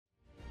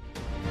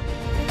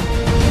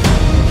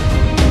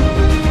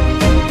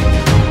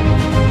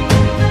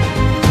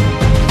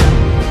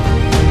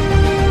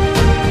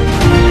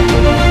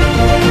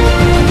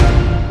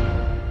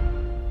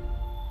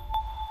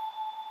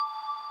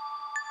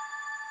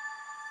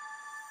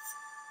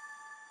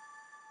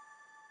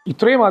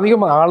ഇത്രയും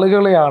അധികം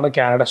ആളുകളെയാണ്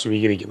കാനഡ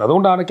സ്വീകരിക്കുന്നത്.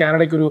 അതുകൊണ്ടാണ്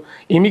കാനഡയ്ക്ക് ഒരു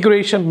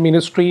ഇമിഗ്രേഷൻ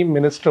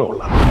മിനിസ്റ്ററും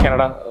ഉള്ളത്.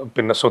 കാനഡ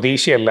പിന്നെ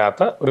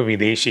സ്വദേശിയല്ലാത്ത ഒരു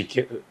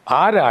വിദേശിക്ക്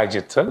ആ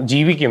രാജ്യത്ത്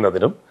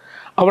ജീവിക്കുന്നതിനും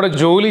അവിടെ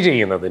ജോലി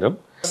ചെയ്യുന്നതിനും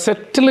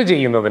സെറ്റിൽ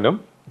ചെയ്യുന്നതിനും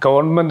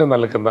ഗവൺമെൻറ്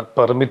നൽകുന്ന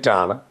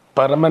പെർമിറ്റാണ്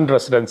പെർമനന്റ്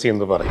റെസിഡൻസി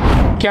എന്ന് പറയും.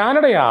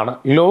 കാനഡയാണ്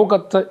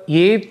ലോകത്ത്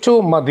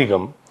ഏറ്റവും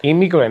അധികം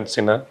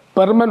ഇമിഗ്രൻസിന്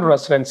പെർമനന്റ്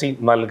റെസിഡൻസി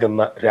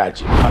നൽകുന്ന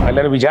രാജ്യം.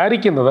 എല്ലാവരും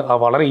വിചാരിക്കുന്നത്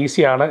വളരെ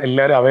ഈസിയാണ്,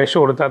 എല്ലാവരും അപേക്ഷ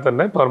കൊടുത്താൽ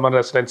തന്നെ പെർമനന്റ്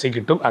റെസിഡൻസി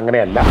കിട്ടും.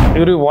 അങ്ങനെയല്ല.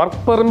 ഒരു വർക്ക്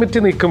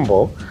പെർമിറ്റ്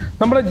നിൽക്കുമ്പോൾ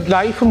നമ്മുടെ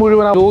ലൈഫ്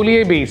മുഴുവൻ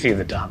ജോലിയെ ബേസ്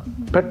ചെയ്തിട്ടാണ്.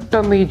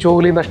 പെട്ടെന്ന് ഈ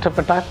ജോലി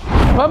നഷ്ടപ്പെട്ടാൽ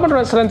പെർമനന്റ്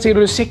റെസിഡൻസിയുടെ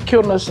ഒരു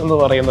സെക്യൂർനെസ് എന്ന്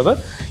പറയുന്നത്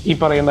ഈ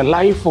പറയുന്ന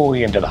ലൈഫ്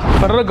ഓറിയന്റഡ് ആണ്.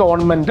 ഫെഡറൽ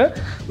ഗവൺമെന്റ്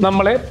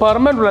നമ്മളെ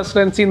പെർമനന്റ്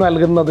റെസിഡൻസി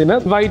നൽകുന്നതിന്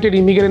ഇൻവൈറ്റഡ്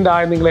ഇമിഗ്രൻ്റ്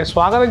ആയ നിങ്ങളെ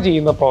സ്വാഗതം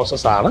ചെയ്യുന്ന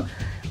പ്രോസസ്സാണ്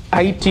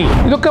IT.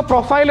 ഇതൊക്കെ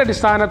പ്രൊഫൈൽ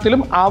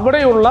അടിസ്ഥാനത്തിലും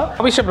അവിടെയുള്ള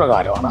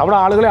ആവശ്യപ്രകാരമാണ്. അവിടെ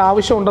ആളുകളെ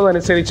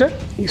ആവശ്യമുണ്ടതനുസരിച്ച്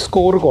ഈ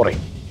സ്കോർ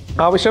കുറയും.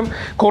 ആവശ്യം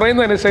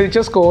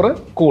കുറയുന്നതനുസരിച്ച് സ്കോർ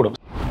കൂടും.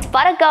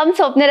 പറക്കാം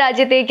സ്വപ്ന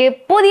രാജ്യത്തേക്ക്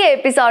പുതിയ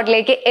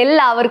എപ്പിസോഡിലേക്ക്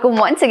എല്ലാവർക്കും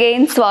വൺസ്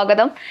അഗെയിൻ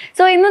സ്വാഗതം.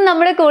 സോ ഇന്നും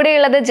നമ്മുടെ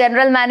കൂടെയുള്ളത്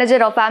general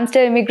manager of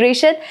Aster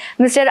immigration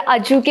mister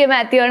Aju K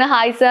Mathew ആണ്.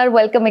 Hi sir,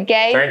 welcome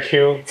again.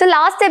 So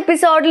last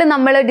എപ്പിസോഡിൽ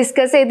നമ്മൾ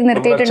ഡിസ്കസ് ചെയ്ത്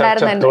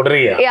നിർത്തിയിട്ടുണ്ടായിരുന്നു.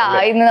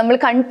 ഇന്ന് നമ്മൾ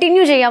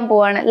കണ്ടിന്യൂ ചെയ്യാൻ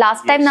പോവാണ്.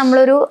 ലാസ്റ്റ് ടൈം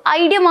നമ്മളൊരു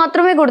ഐഡിയ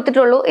മാത്രമേ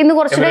കൊടുത്തിട്ടുള്ളൂ. ഇന്ന്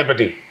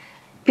കുറച്ചുകൂടെ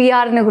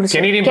PR-നെ കുറിച്ച്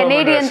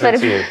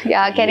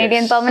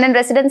കനേഡിയൻ പെർമനന്റ്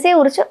റെസിഡൻസിയെ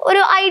കുറിച്ച്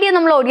ഒരു ഐഡിയ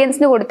നമ്മൾ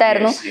ഓഡിയൻസിന്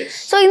കൊടുത്തായിരുന്നു.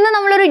 സോ ഇന്ന്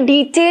നമ്മളൊരു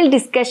ഡീറ്റെയിൽ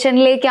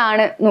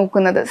ഡിസ്കഷനിലേക്കാണ്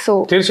നോക്കുന്നത്. സോ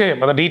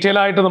തീർച്ചയായും അത് ഡീറ്റെയിൽ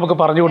ആയിട്ട് നമുക്ക്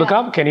പറഞ്ഞു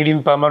കൊടുക്കാം.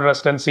 കനേഡിയൻ പെർമനന്റ്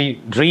റെസിഡൻസി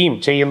ഡ്രീം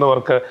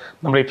ചെയ്യുന്നവർക്ക്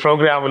നമ്മുടെ ഈ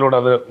പ്രോഗ്രാമിലൂടെ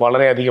അത്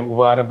വളരെയധികം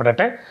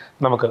ഉപകാരപ്പെടട്ടെ.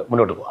 നമുക്ക്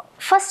മുന്നോട്ട് പോകാം.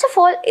 ഫസ്റ്റ് ഓഫ്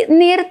ഓൾ,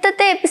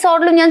 നേരത്തെ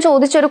എപ്പിസോഡിലും ഞാൻ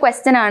ചോദിച്ച ഒരു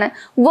ക്വസ്റ്റ്യൻ ആണ്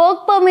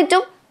വർക്ക്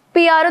പെർമിറ്റും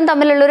PR-ഉം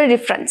തമ്മിലുള്ളൊരു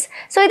ഡിഫറൻസ്.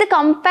 സോ ഇത്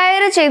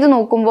കമ്പയർ ചെയ്ത്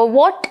നോക്കുമ്പോൾ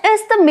what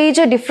is the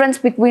major difference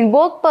between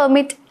work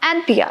permit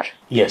and PR?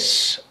 Yes,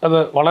 അത്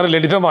വളരെ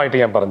ലളിതമായിട്ട്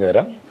ഞാൻ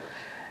പറഞ്ഞുതരാം.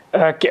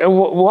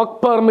 വർക്ക്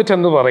പെർമിറ്റ്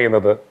എന്ന്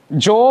പറയുന്നത്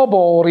ജോബ്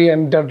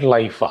ഓറിയൻറ്റഡ്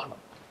ലൈഫാണ്.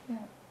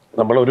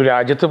 നമ്മളൊരു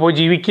രാജ്യത്ത് പോയി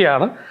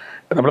ജീവിക്കുകയാണ്,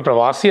 നമ്മൾ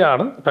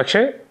പ്രവാസിയാണ്.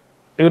 പക്ഷേ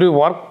ഒരു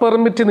വർക്ക്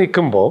പെർമിറ്റ്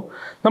നിൽക്കുമ്പോൾ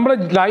നമ്മുടെ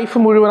ലൈഫ്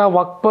മുഴുവൻ ആ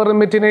വർക്ക്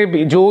പെർമിറ്റിനെ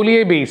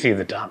ജോലിയെ ബേസ്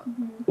ചെയ്തിട്ടാണ്.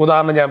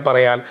 ഉദാഹരണം ഞാൻ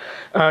പറയാൻ,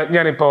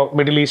 ഞാനിപ്പോൾ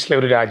മിഡിൽ ഈസ്റ്റിലെ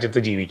ഒരു രാജ്യത്ത്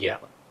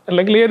ജീവിക്കുകയാണ്,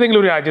 അല്ലെങ്കിൽ ഏതെങ്കിലും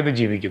ഒരു രാജ്യത്ത്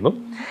ജീവിക്കുന്നു.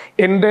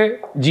 എൻ്റെ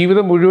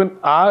ജീവിതം മുഴുവൻ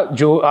ആ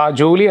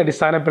ജോലി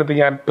അടിസ്ഥാനപ്പെടുത്തി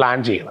ഞാൻ പ്ലാൻ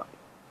ചെയ്യണം.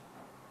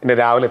 എൻ്റെ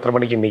രാവിലെ എത്ര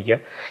മണിക്ക് എണീക്കുക,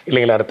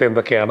 ഇല്ലെങ്കിൽ അടുത്ത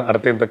എന്തൊക്കെയാണ്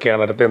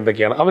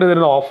അവർ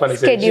തരുന്ന ഓഫ്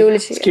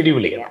അനുസരിച്ച്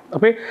ഷെഡ്യൂൾ ചെയ്യണം.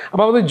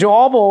 അപ്പോൾ അത്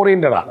ജോബ്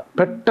ഓറിയൻറ്റഡ് ആണ്.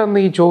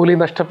 പെട്ടെന്ന് ഈ ജോലി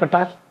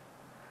നഷ്ടപ്പെട്ടാൽ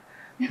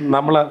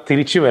നമ്മൾ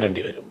തിരിച്ചു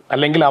വരേണ്ടി വരും.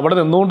 അല്ലെങ്കിൽ അവിടെ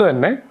നിന്നുകൊണ്ട്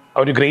തന്നെ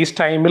ഒരു ഗ്രേസ്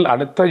ടൈമിൽ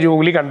അടുത്ത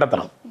ജോലി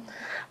കണ്ടെത്തണം.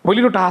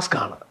 വലിയൊരു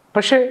ടാസ്ക്കാണ്.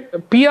 പക്ഷേ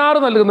PR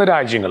നൽകുന്ന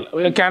രാജ്യങ്ങൾ,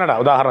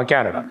 ഉദാഹരണം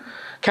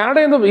കാനഡ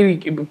എന്ന്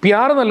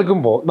PR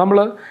നൽകുമ്പോൾ നമ്മൾ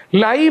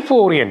ലൈഫ്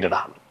ഓറിയൻറ്റഡ്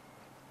ആണ്.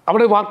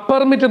 അവിടെ വർക്ക്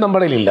പെർമിറ്റ്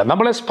നമ്മുടെ ഇല്ല.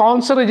 നമ്മളെ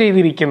സ്പോൺസർ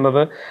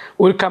ചെയ്തിരിക്കുന്നത്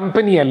ഒരു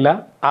കമ്പനിയല്ല,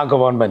 ആ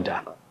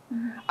ഗവൺമെൻറ്റാണ്.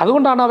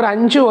 അതുകൊണ്ടാണ് അവർ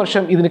 5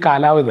 വർഷം ഇതിന്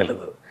കാലാവധി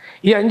നൽകുന്നത്.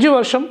 ഈ 5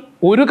 വർഷം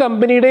ഒരു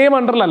കമ്പനിയുടെയും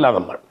അണ്ടറിലല്ല,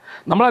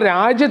 നമ്മൾ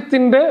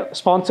രാജ്യത്തിൻ്റെ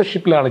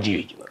സ്പോൺസർഷിപ്പിലാണ്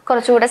ജീവിക്കുന്നത്.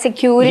 കുറച്ചുകൂടെ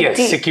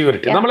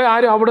സെക്യൂരിറ്റി. നമ്മളെ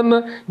ആരും അവിടെ നിന്ന്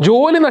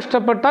ജോലി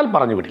നഷ്ടപ്പെട്ടാൽ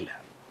പറഞ്ഞു വിടില്ല,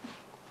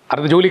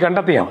 അടുത്ത ജോലി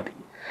കണ്ടെത്തിയാൽ മതി.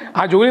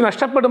 ആ ജോലി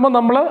നഷ്ടപ്പെടുമ്പോൾ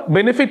നമ്മൾ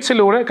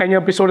ബെനിഫിറ്റ്സിലൂടെ, കഴിഞ്ഞ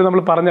എപ്പിസോഡിൽ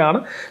നമ്മൾ പറഞ്ഞാണ്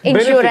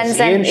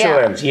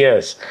ഇൻഷുറൻസ്.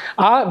 യെസ്,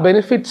 ആ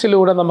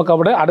ബെനിഫിറ്റ്സിലൂടെ നമുക്ക്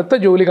അവിടെ അടുത്ത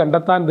ജോലി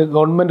കണ്ടെത്താൻ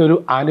ഗവൺമെൻറ് ഒരു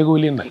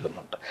ആനുകൂല്യം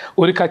നൽകുന്നുണ്ട്.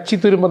 ഒരു കച്ചി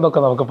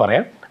തുരുമ്പെന്നൊക്കെ നമുക്ക്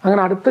പറയാം.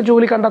 അങ്ങനെ അടുത്ത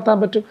ജോലി കണ്ടെത്താൻ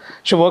പറ്റും.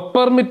 പക്ഷെ വർക്ക്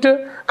പെർമിറ്റ്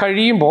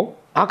കഴിയുമ്പോൾ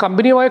ആ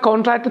കമ്പനിയുമായ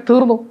കോൺട്രാക്റ്റ്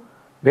തീർന്നു,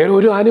 വേറെ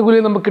ഒരു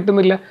ആനുകൂല്യം നമുക്ക്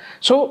കിട്ടുന്നില്ല.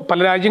 സോ പല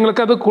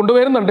രാജ്യങ്ങൾക്ക് അത്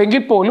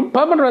കൊണ്ടുവരുന്നുണ്ടെങ്കിൽ പോലും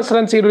പെർമനന്റ്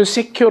റെസിഡൻസിയുടെ ഒരു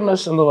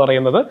സെക്യൂർനെസ് എന്ന്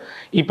പറയുന്നത്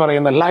ഈ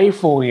പറയുന്ന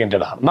ലൈഫ്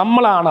ഓറിയൻറ്റഡ് ആണ്.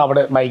 നമ്മളാണ്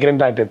അവിടെ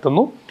മൈഗ്രൻ്റ് ആയിട്ട്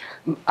എത്തുന്നു,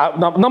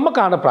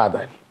 നമുക്കാണ്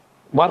പ്രാധാന്യം,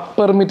 വർക്ക്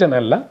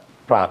പെർമിറ്റിനല്ല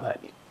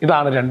പ്രാധാന്യം.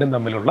 ഇതാണ് രണ്ടും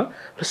തമ്മിലുള്ള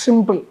ഒരു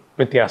സിമ്പിൾ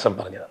വ്യത്യാസം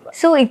പറഞ്ഞു തന്നത്.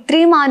 സോ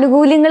ഇത്രയും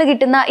ആനുകൂല്യങ്ങൾ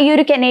കിട്ടുന്ന ഈ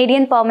ഒരു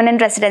കനേഡിയൻ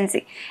പെർമനന്റ്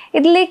റെസിഡൻസി,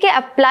 ഇതിലേക്ക്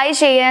അപ്ലൈ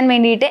ചെയ്യാൻ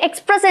വേണ്ടിയിട്ട്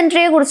എക്സ്പ്രസ്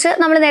എൻട്രിയെ കുറിച്ച്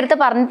നമ്മൾ നേരത്തെ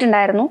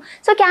പറഞ്ഞിട്ടുണ്ടായിരുന്നു.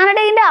 സോ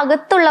കാനഡയുടെ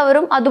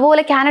അകത്തുള്ളവരും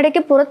അതുപോലെ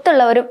കാനഡയ്ക്ക്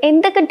പുറത്തുള്ളവരും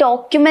എന്തൊക്കെ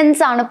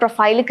ഡോക്യുമെന്റ്സ് ആണ്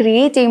പ്രൊഫൈൽ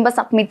ക്രിയേറ്റ് ചെയ്യുമ്പോൾ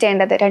സബ്മിറ്റ്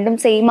ചെയ്യേണ്ടത്? രണ്ടും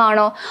സെയിം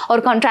ആണോ ഓർ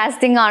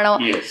കോൺട്രാസ്റ്റിംഗ് ആണോ?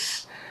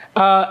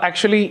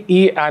 ആക്ച്വലി ഈ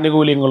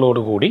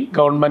ആനുകൂല്യങ്ങളോടുകൂടി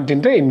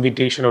ഗവൺമെൻറ്റിൻ്റെ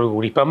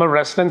ഇൻവിറ്റേഷനോടുകൂടി പെർമനന്റ്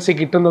റെസിഡൻസി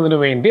കിട്ടുന്നതിന്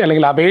വേണ്ടി,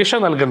 അല്ലെങ്കിൽ അപേക്ഷ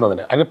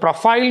നൽകുന്നതിന്, അതിന്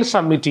പ്രൊഫൈൽ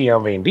സബ്മിറ്റ്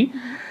ചെയ്യാൻ വേണ്ടി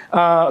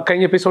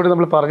കഴിഞ്ഞ എപ്പിസോഡിൽ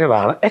നമ്മൾ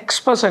പറഞ്ഞതാണ്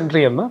എക്സ്പ്രസ്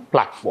എൻട്രി എന്ന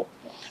പ്ലാറ്റ്ഫോം.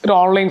 ഒരു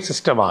ഓൺലൈൻ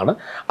സിസ്റ്റമാണ്.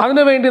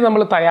 അതിനുവേണ്ടി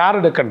നമ്മൾ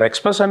തയ്യാറെടുക്കേണ്ട,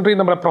 എക്സ്പ്രസ് എൻട്രി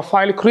നമ്മുടെ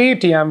പ്രൊഫൈൽ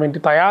ക്രിയേറ്റ് ചെയ്യാൻ വേണ്ടി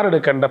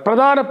തയ്യാറെടുക്കേണ്ട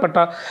പ്രധാനപ്പെട്ട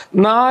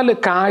 4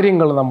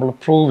 കാര്യങ്ങൾ നമ്മൾ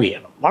പ്രൂവ്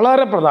ചെയ്യണം.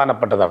 വളരെ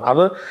പ്രധാനപ്പെട്ടതാണ്.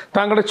 അത്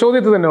താങ്കളുടെ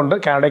ചോദ്യത്തിൽ തന്നെ ഉണ്ട്.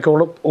 കാനഡയ്ക്ക്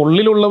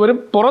ഉള്ളിലുള്ളവരും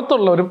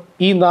പുറത്തുള്ളവരും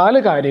ഈ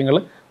 4 കാര്യങ്ങൾ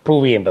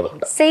പ്രൂവ്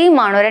ചെയ്യേണ്ടതുണ്ട്. സെയിം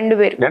ആണോ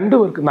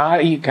രണ്ടുപേർക്ക്?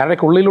 ഈ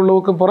കാനഡയ്ക്ക്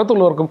ഉള്ളിലുള്ളവർക്കും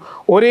പുറത്തുള്ളവർക്കും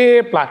ഒരേ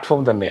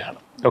പ്ലാറ്റ്ഫോം തന്നെയാണ്.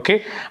 ഓക്കെ,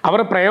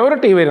 അവരുടെ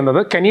പ്രയോറിറ്റി വരുന്നത്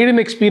കനേഡിയൻ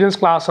എക്സ്പീരിയൻസ്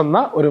ക്ലാസ് എന്ന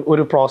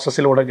ഒരു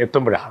പ്രോസസ്സിലൂടെ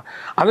എത്തുമ്പോഴാണ്.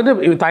 അതിന്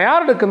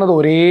തയ്യാറെടുക്കുന്നത്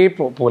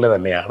ഒരേപോലെ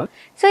തന്നെയാണ്.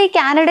 സോ ഈ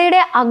കാനഡയുടെ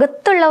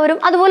അകത്തുള്ളവരും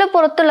അതുപോലെ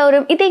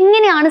പുറത്തുള്ളവരും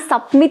ഇതെങ്ങനെയാണ്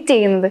സബ്മിറ്റ്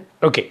ചെയ്യുന്നത്?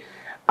 ഓക്കെ,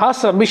 ആ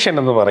സബ്മിഷൻ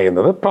എന്ന്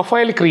പറയുന്നത്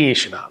പ്രൊഫൈൽ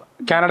ക്രിയേഷനാണ്.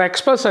 കാനഡ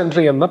എക്സ്പ്രസ്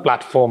എൻട്രി എന്ന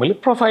പ്ലാറ്റ്ഫോമിൽ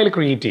പ്രൊഫൈൽ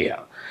ക്രിയേറ്റ്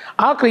ചെയ്യുകയാണ്.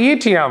 ആ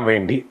ക്രിയേറ്റ് ചെയ്യാൻ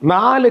വേണ്ടി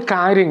 4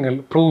 കാര്യങ്ങൾ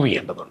പ്രൂവ്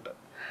ചെയ്യേണ്ടതുണ്ട്.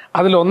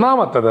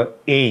 അതിലൊന്നാമത്തത്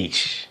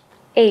ഏജ്,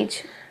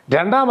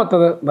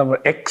 രണ്ടാമത്തത് നമ്മൾ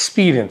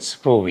എക്സ്പീരിയൻസ്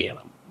പ്രൂവ്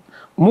ചെയ്യണം,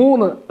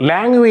 3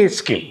 language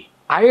skill,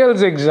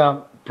 IELTS exam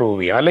prove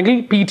ചെയ്യണം, അല്ലെങ്കിൽ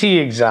PT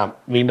എക്സാം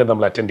വീണ്ടും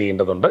നമ്മൾ അറ്റൻഡ്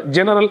ചെയ്യേണ്ടതുണ്ട്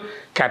ജനറൽ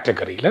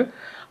കാറ്റഗറിയിൽ.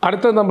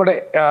 അടുത്തത് നമ്മുടെ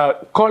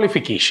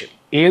ക്വാളിഫിക്കേഷൻ,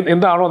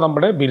 എന്താണോ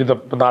നമ്മുടെ ബിരുദം,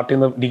 ഇപ്പോൾ നാട്ടിൽ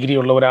നിന്ന് ഡിഗ്രി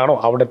ഉള്ളവരാണോ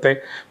അവിടുത്തെ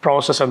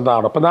പ്രോസസ്സ്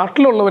എന്താണോ. ഇപ്പോൾ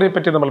നാട്ടിലുള്ളവരെ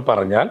പറ്റി നമ്മൾ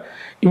പറഞ്ഞാൽ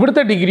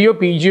ഇവിടുത്തെ ഡിഗ്രിയോ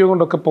PGയോ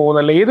കൊണ്ടൊക്കെ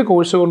പോകുന്ന, അല്ല ഏത്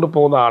കോഴ്സ് കൊണ്ട്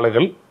പോകുന്ന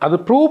ആളുകൾ അത്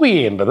പ്രൂവ്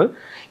ചെയ്യേണ്ടത്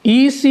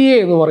ECA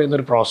എന്ന്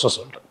പറയുന്നൊരു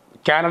പ്രോസസ്സുണ്ട്.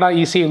 കാനഡ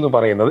ECA എന്ന്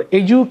പറയുന്നത്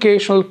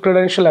എഡ്യൂക്കേഷണൽ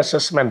ക്രെഡൻഷ്യൽ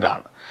അസസ്മെൻ്റ്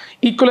ആണ്.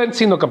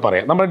 ഈക്വലൻസി എന്നൊക്കെ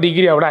പറയാം. നമ്മുടെ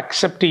ഡിഗ്രി അവിടെ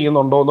അക്സെപ്റ്റ്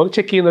ചെയ്യുന്നുണ്ടോ എന്ന്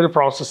ചെക്ക് ചെയ്യുന്ന ഒരു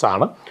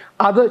പ്രോസസ്സാണ്.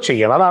 അത്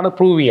ചെയ്യണം, അതാണ്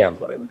പ്രൂവ് ചെയ്യുക എന്ന്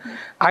പറയുന്നത്.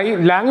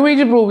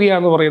 ലാംഗ്വേജ് പ്രൂവ് ചെയ്യുക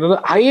എന്ന് പറയുന്നത്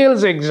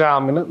IELTS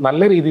എക്സാമിന്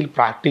നല്ല രീതിയിൽ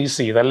പ്രാക്ടീസ്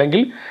ചെയ്ത്,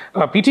 അല്ലെങ്കിൽ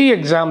PT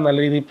എക്സാം നല്ല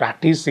രീതിയിൽ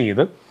പ്രാക്ടീസ്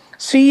ചെയ്ത്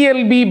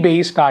CLB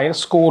ബേസ്ഡ് ആയ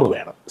സ്കോർ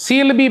വേണം.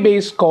 CLB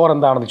ബേസ്ഡ് സ്കോർ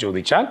എന്താണെന്ന്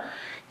ചോദിച്ചാൽ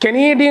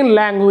കനേഡിയൻ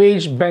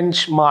ലാംഗ്വേജ്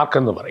ബെഞ്ച് മാർക്ക്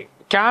എന്ന് പറയും.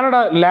 കാനഡ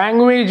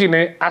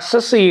ലാംഗ്വേജിനെ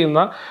അസസ് ചെയ്യുന്ന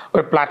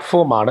ഒരു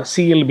പ്ലാറ്റ്ഫോമാണ്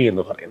CLB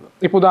എന്ന് പറയുന്നത്.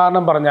 ഇപ്പോൾ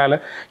ഉദാഹരണം പറഞ്ഞാൽ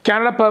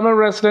കാനഡ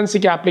പെർമനന്റ്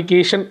റെസിഡൻസിക്ക്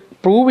ആപ്ലിക്കേഷൻ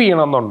പ്രൂവ്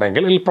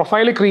ചെയ്യണമെന്നുണ്ടെങ്കിൽ, അല്ലെങ്കിൽ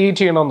പ്രൊഫൈൽ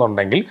ക്രിയേറ്റ്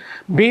ചെയ്യണമെന്നുണ്ടെങ്കിൽ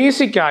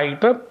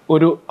ബേസിക്കായിട്ട്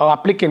ഒരു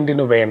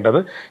ആപ്ലിക്കൻറ്റിന് വേണ്ടത്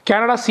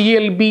കാനഡ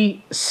CLB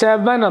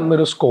 7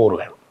 എന്നൊരു സ്കോർ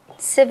വേണം.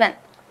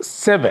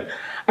 7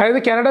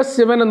 അതായത് കാനഡ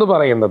 7 എന്ന്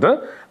പറയുന്നത്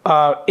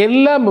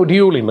എല്ലാ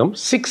മൊഡ്യൂളിനും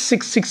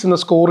 666 എന്ന്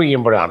സ്കോർ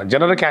ചെയ്യുമ്പോഴാണ്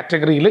ജനറൽ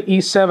കാറ്റഗറിയിൽ ഈ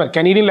 7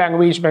 കനേഡിയൻ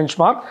ലാംഗ്വേജ് ബെഞ്ച്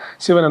മാർക്ക്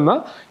 7 എന്ന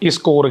ഈ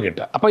സ്കോർ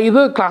കിട്ടുക. അപ്പോൾ ഇത്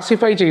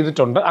ക്ലാസിഫൈ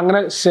ചെയ്തിട്ടുണ്ട്.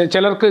 അങ്ങനെ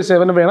ചിലർക്ക്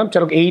 7 വേണം,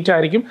 ചിലർക്ക് 8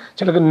 ആയിരിക്കും,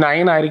 ചിലർക്ക്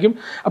 9 ആയിരിക്കും.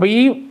 അപ്പോൾ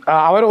ഈ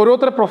അവർ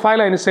ഓരോരുത്തരുടെ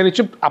പ്രൊഫൈൽ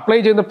അനുസരിച്ചും അപ്ലൈ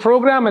ചെയ്യുന്ന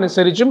പ്രോഗ്രാം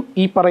അനുസരിച്ചും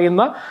ഈ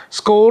പറയുന്ന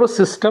സ്കോർ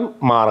സിസ്റ്റം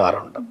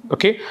മാറാറുണ്ട്.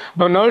 ഓക്കെ,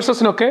 അപ്പോൾ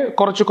നേഴ്സസിനൊക്കെ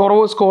കുറച്ച്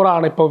കുറവ്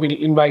സ്കോറാണ് ഇപ്പോൾ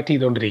ഇൻവൈറ്റ്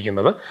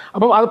ചെയ്തുകൊണ്ടിരിക്കുന്നത്.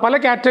 അപ്പം അത് പല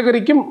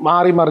കാറ്റഗറിക്കും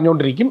മാറി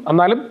മറിഞ്ഞുകൊണ്ടിരിക്കും.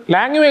 എന്നാലും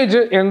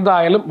ലാംഗ്വേജ്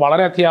എന്തായാലും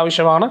വളരെ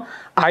അത്യാവശ്യമാണ്.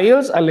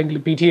 IELTS അല്ലെങ്കിൽ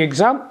PT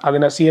എക്സാം,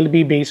 അതിന് CLB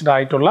ബേസ്ഡ്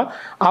ആയിട്ടുള്ള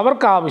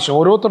അവർക്ക് ആവശ്യം,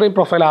 ഓരോരുത്തരുടെയും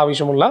പ്രൊഫൈൽ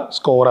ആവശ്യമുള്ള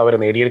സ്കോർ അവർ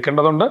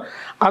നേടിയെടുക്കേണ്ടതുണ്ട്.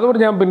 അതുകൊണ്ട്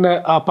ഞാൻ പിന്നെ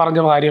പറഞ്ഞ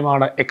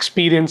കാര്യമാണ്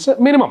എക്സ്പീരിയൻസ്.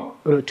 മിനിമം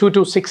ഒരു 2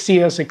 to 6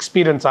 years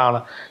എക്സ്പീരിയൻസ് ആണ്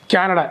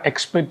കാനഡ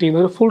എക്സ്പെക്ട്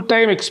ചെയ്യുന്നത്. ഒരു ഫുൾ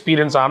ടൈം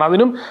എക്സ്പീരിയൻസ് ആണ്.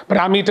 അതിനും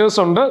പാരാമീറ്റേഴ്സ്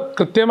ഉണ്ട്.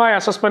 കൃത്യമായ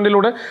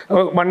അസസ്മെൻറ്റിലൂടെ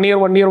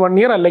 1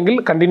 year അല്ലെങ്കിൽ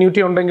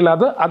കണ്ടിന്യൂറ്റി ഉണ്ടെങ്കിൽ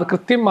അത്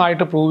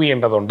കൃത്യമായിട്ട് പ്രൂവ്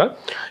ചെയ്യേണ്ടതുണ്ട്.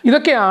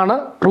 ഇതൊക്കെയാണ്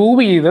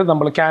പ്രൂവ് ചെയ്ത്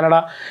നമ്മൾ കാനഡ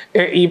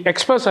ഈ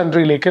എക്സ്പ്രസ്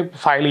എൻട്രിയിലേക്ക്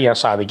ഫയൽ ചെയ്യാൻ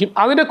സാധിക്കും.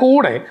 അതിൻ്റെ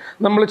കൂടെ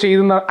നമ്മൾ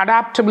ചെയ്യുന്ന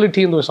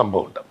അഡാപ്റ്റബിലിറ്റി എന്നൊരു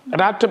സംഭവമുണ്ട്.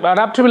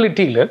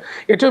 അഡാപ്റ്റബിലിറ്റിയിൽ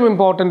ഏറ്റവും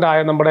ഇമ്പോർട്ടൻ്റ്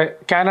ആയ നമ്മുടെ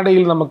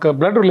കാനഡയിൽ നമുക്ക്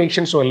ബ്ലഡ്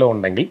റിലേഷൻസ് വല്ലതും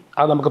ഉണ്ടെങ്കിൽ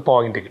അത് നമുക്ക്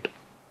പോയിന്റ് കിട്ടും.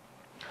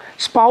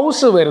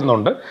 സ്പൗസ്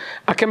വരുന്നുണ്ട്,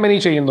 അക്കമ്പനി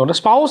ചെയ്യുന്നുണ്ട്.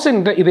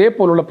 സ്പൗസിൻ്റെ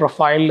ഇതേപോലുള്ള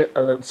പ്രൊഫൈൽ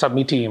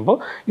സബ്മിറ്റ് ചെയ്യുമ്പോൾ,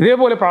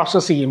 ഇതേപോലെ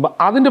പ്രോസസ്സ് ചെയ്യുമ്പോൾ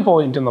അതിൻ്റെ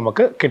പോയിന്റ്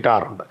നമുക്ക്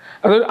കിട്ടാറുണ്ട്.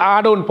 അതൊരു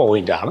ആഡ് ഓൺ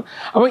പോയിന്റ് ആണ്.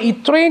 അപ്പോൾ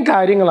ഇത്രയും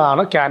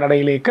കാര്യങ്ങളാണ്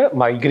കാനഡയിലേക്ക്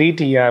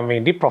മൈഗ്രേറ്റ് ചെയ്യാൻ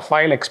വേണ്ടി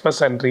പ്രൊഫൈൽ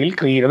എക്സ്പ്രസ് എൻട്രിയിൽ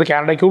ക്രിയേറ്റ് ചെയ്ത്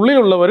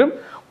കാനഡയ്ക്കുള്ളിലുള്ളവരും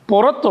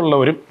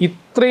പുറത്തുള്ളവരും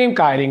ഇത്രയും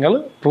കാര്യങ്ങൾ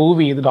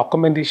പ്രൂവ് ചെയ്ത്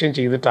ഡോക്യുമെൻറ്റേഷൻ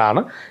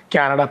ചെയ്തിട്ടാണ്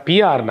കാനഡ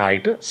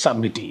PR-നായിട്ട്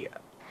സബ്മിറ്റ് ചെയ്യുക.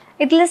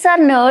 ഇതിൽ സാർ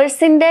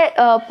നേഴ്സിന്റെ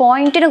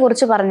പോയിന്റിനെ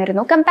കുറിച്ച്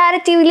പറഞ്ഞിരുന്നു.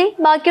 കമ്പാരിറ്റീവ്ലി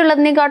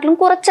ബാക്കിയുള്ളതിനെക്കാട്ടിലും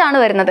കുറച്ചാണ്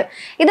വരുന്നത്.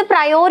 ഇത്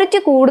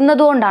പ്രയോറിറ്റി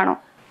കൂടുന്നതുകൊണ്ടാണോ?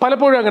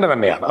 പലപ്പോഴും അങ്ങനെ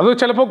തന്നെയാണ്. അത്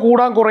ചിലപ്പോൾ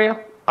കൂടാൻ കുറയാം.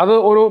 അത്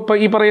ഇപ്പോൾ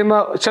ഈ പറയുന്ന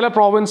ചില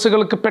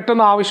പ്രോവിൻസുകൾക്ക്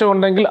പെട്ടെന്ന്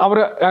ആവശ്യമുണ്ടെങ്കിൽ അവർ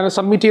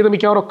സബ്മിറ്റ് ചെയ്ത്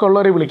മിക്കവാറൊക്കെ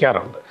ഉള്ളവരെ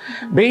വിളിക്കാറുണ്ട്.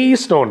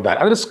 ബേസ്ഡ് ഓൺ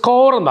ദാറ്റ് അതിന്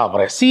സ്കോർ എന്താ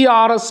പറയുക,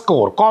 CRS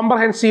score,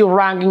 comprehensive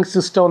ranking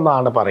system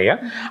എന്നാണ്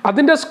പറയുക.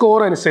 അതിൻ്റെ സ്കോർ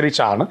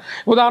അനുസരിച്ചാണ്.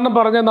 ഉദാഹരണം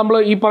പറഞ്ഞാൽ നമ്മൾ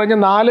ഈ പറഞ്ഞ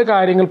 4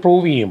 കാര്യങ്ങൾ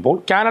പ്രൂവ് ചെയ്യുമ്പോൾ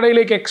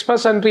കാനഡയിലേക്ക്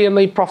എക്സ്പ്രസ് എൻട്രി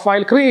എന്ന ഈ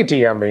പ്രൊഫൈൽ ക്രിയേറ്റ്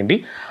ചെയ്യാൻ വേണ്ടി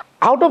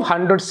ഔട്ട് ഓഫ്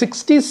 100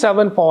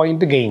 67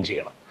 പോയിന്റ് ഗെയിൻ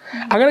ചെയ്യണം.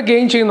 അങ്ങനെ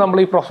ഗെയിൻ ചെയ്യുന്ന നമ്മൾ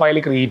ഈ പ്രൊഫൈൽ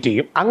ക്രിയേറ്റ്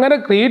ചെയ്യും. അങ്ങനെ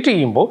ക്രിയേറ്റ്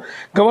ചെയ്യുമ്പോൾ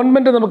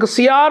ഗവൺമെൻറ് നമുക്ക്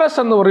CRS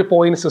എന്ന് പറയുന്ന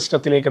പോയിന്റ്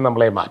സിസ്റ്റത്തിലേക്ക്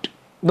നമ്മളെ മാറ്റും.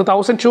 ഇത്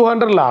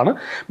 1200-ലാണ്,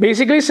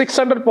 ബേസിക്കലി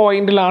 600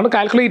 പോയിന്റിലാണ്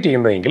കാൽക്കുലേറ്റ്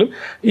ചെയ്യുന്നതെങ്കിലും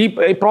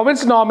ഈ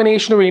പ്രൊവിൻസ്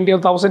നോമിനേഷന് വേണ്ടി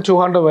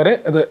 1200 വരെ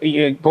ഇത്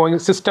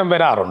പോയിന്റ് സിസ്റ്റം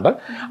വരാറുണ്ട്.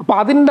 അപ്പോൾ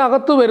അതിൻ്റെ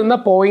അകത്ത് വരുന്ന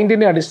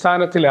പോയിന്റിൻ്റെ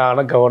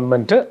അടിസ്ഥാനത്തിലാണ്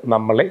ഗവൺമെൻറ്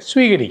നമ്മളെ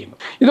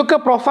സ്വീകരിക്കുന്നത്. ഇതൊക്കെ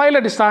പ്രൊഫൈൽ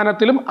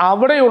അടിസ്ഥാനത്തിലും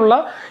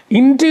അവിടെയുള്ള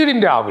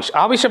ഇൻറ്റീരിയറിൻ്റെ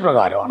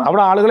ആവശ്യപ്രകാരമാണ്.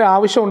 അവിടെ ആളുകളെ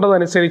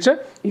ആവശ്യമുണ്ടതനുസരിച്ച്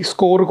ഈ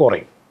സ്കോർ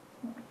കുറയും.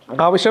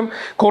 ആവശ്യം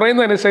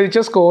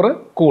കുറയുന്നതനുസരിച്ച് സ്കോർ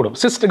കൂടും.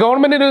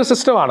 ഗവൺമെൻറ്റിൻ്റെ ഒരു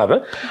സിസ്റ്റമാണത്.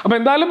 അപ്പോൾ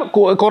എന്തായാലും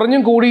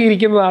കുറഞ്ഞും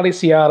കൂടിയിരിക്കുന്നതാണ് ഈ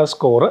CRS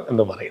സ്കോർ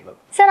എന്ന് പറയുന്നത്.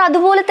 സർ,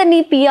 അതുപോലെ തന്നെ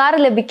ഈ PR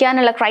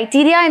ലഭിക്കാനുള്ള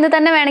ക്രൈറ്റീരിയ എന്ന്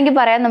തന്നെ വേണമെങ്കിൽ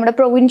പറയാം. നമ്മുടെ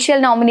പ്രൊവിൻഷ്യൽ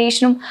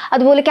നോമിനേഷനും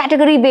അതുപോലെ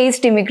കാറ്റഗറി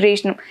ബേസ്ഡ്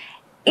ഇമിഗ്രേഷനും,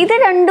 ഇത്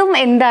രണ്ടും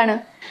എന്താണ്?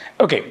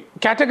 Okay,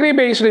 category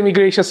based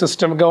immigration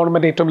system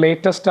government ഏറ്റവും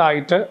ലേറ്റസ്റ്റ്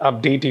ആയിട്ട്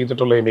അപ്ഡേറ്റ്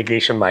ചെയ്തിട്ടുള്ള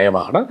ഇമിഗ്രേഷൻ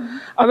നയമാണ്.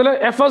 അതിൽ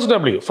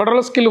FSW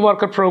federal skill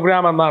worker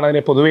programme എന്നാണ്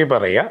അതിനെ പൊതുവേ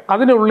പറയുക.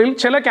 അതിനുള്ളിൽ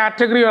ചില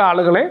കാറ്റഗറി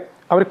ആളുകളെ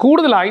അവർ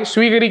കൂടുതലായി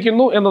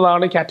സ്വീകരിക്കുന്നു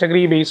എന്നതാണ് കാറ്റഗറി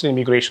ബേസ്ഡ്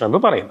ഇമിഗ്രേഷൻ എന്ന്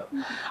പറയുന്നത്.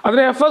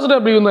 അതിന്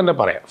FSW എന്ന് തന്നെ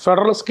പറയാം,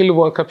 federal skill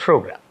worker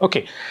programme. Okay,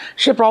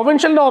 പക്ഷേ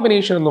പ്രൊവിൻഷ്യൽ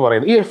നോമിനേഷൻ എന്ന്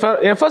പറയുന്നത് ഈ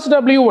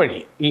FSW വഴി,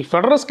 ഈ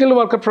ഫെഡറൽ സ്കിൽ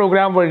വർക്കർ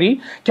പ്രോഗ്രാം വഴി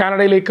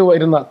കാനഡയിലേക്ക്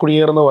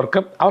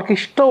കുടിയേറുന്നവർക്ക് അവർക്ക്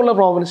ഇഷ്ടമുള്ള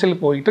പ്രോവിൻസിൽ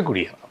പോയിട്ട്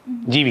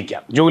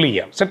ജീവിക്കാം, ജോലി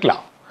ചെയ്യാം, സെറ്റിൽ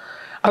ആവും.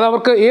 അത്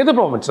അവർക്ക് ഏത്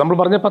പ്രോവിൻസ്, നമ്മൾ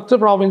പറഞ്ഞ 10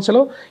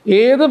 പ്രോവിൻസിലോ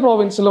ഏത്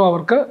പ്രോവിൻസിലും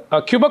അവർക്ക്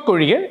ക്യൂബക്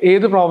ഒഴികെ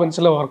ഏത്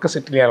പ്രോവിൻസിലും അവർക്ക്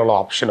സെറ്റിൽ ചെയ്യാനുള്ള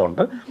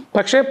ഓപ്ഷനുണ്ട്.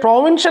 പക്ഷേ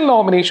പ്രോവിൻഷ്യൽ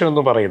നോമിനേഷൻ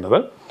എന്ന് പറയുന്നത്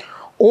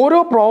ഓരോ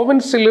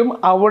പ്രോവിൻസിലും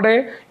അവിടെ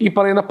ഈ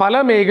പറയുന്ന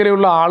പല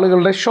മേഖലയുള്ള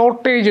ആളുകളുടെ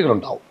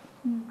ഷോർട്ടേജുകളുണ്ടാവും.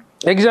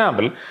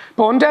 എക്സാമ്പിൾ,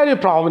 ഇപ്പോൾ ഒൻറ്റാരിയോ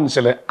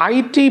പ്രോവിൻസിൽ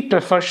IT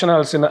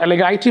പ്രൊഫഷണൽസിന്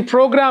അല്ലെങ്കിൽ IT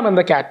പ്രോഗ്രാം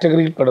എന്ന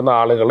കാറ്റഗറിയിൽ പെടുന്ന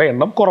ആളുകളുടെ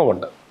എണ്ണം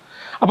കുറവുണ്ട്.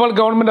 അപ്പോൾ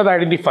ഗവൺമെൻറ് അത്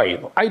ഐഡൻറ്റിഫൈ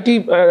ചെയ്യുന്നു. IT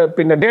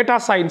പിന്നെ ഡേറ്റാ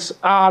സയൻസ്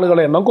ആ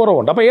ആളുകളുടെ എണ്ണം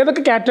കുറവുണ്ട്. അപ്പോൾ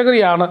ഏതൊക്കെ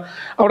കാറ്റഗറിയാണ്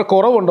അവിടെ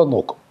കുറവുണ്ടെന്ന്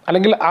നോക്കും.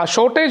 അല്ലെങ്കിൽ ആ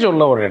ഷോർട്ടേജ്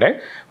ഉള്ളവരുടെ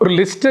ഒരു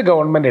ലിസ്റ്റ്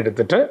ഗവൺമെൻറ്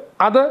എടുത്തിട്ട്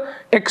അത്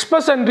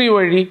എക്സ്പ്രസ് എൻട്രി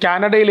വഴി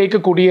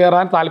കാനഡയിലേക്ക്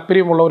കുടിയേറാൻ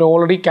താല്പര്യമുള്ളവരോ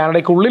ഓൾറെഡി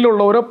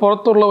കാനഡയ്ക്കുള്ളിലുള്ളവരോ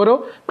പുറത്തുള്ളവരോ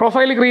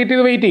പ്രൊഫൈൽ ക്രിയേറ്റ്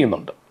ചെയ്ത് വെയിറ്റ്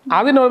ചെയ്യുന്നുണ്ട്.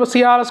 അതിനൊരു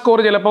CR സ്കോർ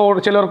ചിലപ്പോൾ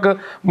ചിലർക്ക്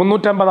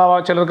 350 ആവാം,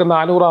 ചിലർക്ക്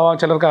 400 ആവാം,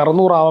 ചിലർക്ക്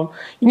 600 ആവാം,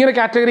 ഇങ്ങനെ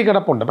കാറ്റഗറി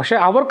കിടപ്പുണ്ട്. പക്ഷേ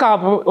അവർക്ക്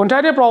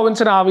ഒൻറ്റാരിയോ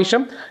പ്രോവിൻസിന്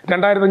ആവശ്യം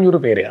 2500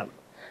 പേരെയാണ്.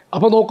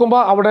 അപ്പോൾ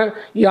നോക്കുമ്പോൾ അവിടെ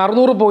ഈ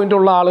 600 പോയിൻ്റ്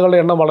ഉള്ള ആളുകളുടെ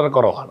എണ്ണം വളരെ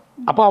കുറവാണ്.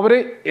 അപ്പോൾ അവർ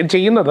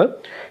ചെയ്യുന്നത്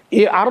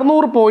ഈ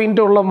 600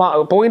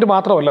 പോയിൻ്റ്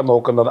മാത്രമല്ല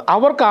നോക്കുന്നത്,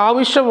 അവർക്ക്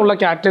ആവശ്യമുള്ള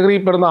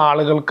കാറ്റഗറിയിൽ പെടുന്ന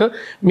ആളുകൾക്ക്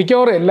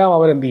മിക്കവാറും എല്ലാം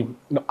അവരെന്ത് ചെയ്യും,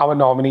 അവർ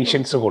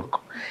നോമിനേഷൻസ്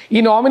കൊടുക്കും.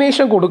 ഈ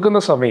നോമിനേഷൻ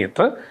കൊടുക്കുന്ന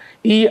സമയത്ത്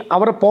ഈ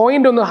അവരുടെ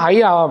പോയിന്റ് ഒന്ന് ഹൈ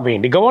ആവാൻ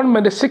വേണ്ടി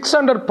ഗവൺമെൻറ്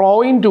 600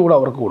 പോയിന്റ് കൂടെ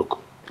അവർക്ക് കൊടുക്കും,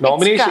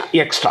 നോമിനേഷൻ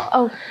എക്സ്ട്രാ.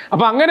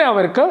 അപ്പോൾ അങ്ങനെ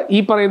അവർക്ക് ഈ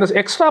പറയുന്ന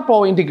എക്സ്ട്രാ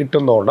പോയിന്റ്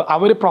കിട്ടുന്നതുകൊണ്ട്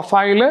അവർ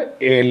പ്രൊഫൈല്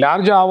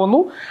ലാർജ്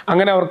ആവുന്നു.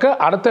 അങ്ങനെ അവർക്ക്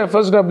അടുത്ത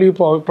FSW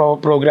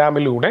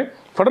പ്രോഗ്രാമിലൂടെ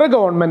ഫെഡറൽ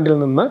ഗവൺമെൻറ്റിൽ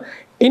നിന്ന്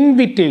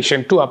invitation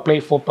to apply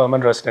for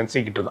permanent residency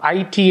കിട്ടുന്നു.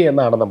 ITA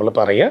എന്നാണ് നമ്മൾ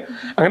പറയുക.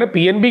 അങ്ങനെ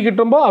PNB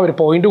കിട്ടുമ്പോൾ അവർ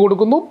പോയിന്റ്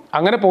കൊടുക്കുന്നു.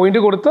 അങ്ങനെ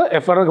പോയിന്റ് കൊടുത്ത്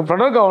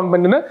ഫെഡറൽ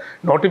ഗവൺമെൻറ്റിന്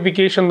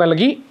നോട്ടിഫിക്കേഷൻ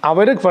നൽകി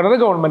അവർ ഫെഡറൽ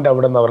ഗവൺമെൻറ്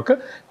അവിടെ നിന്ന് അവർക്ക്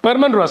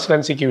പെർമനന്റ്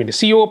റെസിഡൻസിക്ക് വേണ്ടി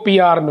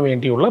COPRന്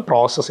വേണ്ടിയുള്ള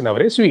പ്രോസസ്സിന്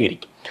അവരെ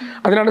സ്വീകരിക്കും.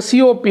 അതിനാണ്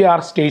COPR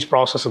സ്റ്റേജ്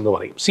പ്രോസസ്സ് എന്ന്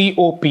പറയും.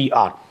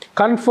 COPR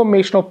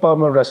confirmation of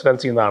permanent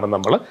residency എന്നാണ്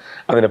നമ്മൾ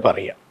അതിന്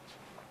പറയുക.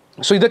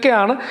 സോ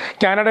ഇതൊക്കെയാണ്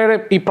കാനഡയുടെ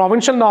ഈ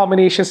പ്രൊവിൻഷ്യൽ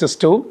നോമിനേഷൻ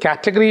സിസ്റ്റവും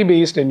കാറ്റഗറി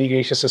ബേസ്ഡ്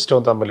ഇമിഗ്രേഷൻ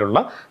സിസ്റ്റവും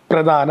തമ്മിലുള്ള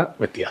പ്രധാന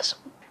വ്യത്യാസം.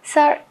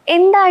 സർ,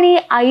 എന്താണ് ഈ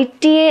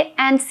ITA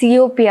ആൻഡ്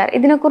COPR?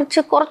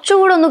 ഇതിനെക്കുറിച്ച്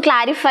കുറച്ചുകൂടെ ഒന്ന്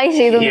ക്ലാരിഫൈ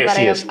ചെയ്തു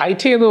പറയാം.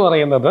 ITA എന്ന്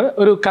പറയുന്നത്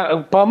ഒരു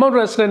പെർമനന്റ്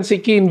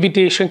റെസിഡൻസിക്ക്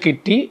ഇൻവിറ്റേഷൻ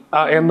കിട്ടി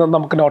എന്ന്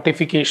നമുക്ക്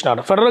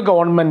നോട്ടിഫിക്കേഷനാണ്. ഫെഡറൽ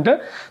ഗവൺമെൻറ്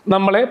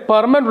നമ്മളെ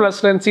പെർമനന്റ്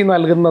റെസിഡൻസി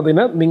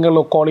നൽകുന്നതിന്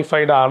നിങ്ങൾ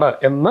ക്വാളിഫൈഡ് ആണ്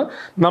എന്ന്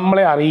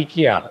നമ്മളെ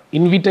അറിയിക്കുകയാണ്,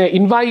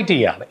 ഇൻവൈറ്റ്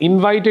ചെയ്യാണ്.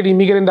 ഇൻവൈറ്റഡ്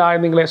ഇമിഗ്രൻ്റ് ആയ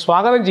നിങ്ങളെ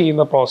സ്വാഗതം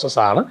ചെയ്യുന്ന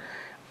പ്രോസസ്സാണ്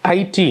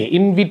ITA,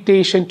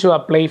 invitation to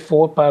apply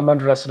for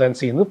permanent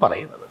residency എന്ന്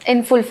പറയുന്നത്. ഇൻ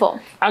ഫുൾ ഫോം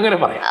അങ്ങനെ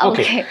പറയാം.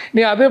 ഓക്കെ,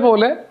 ഇനി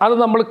അതേപോലെ അത്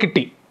നമ്മൾ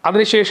കിട്ടി,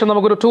 അതിനുശേഷം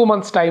നമുക്കൊരു 2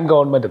 months ടൈം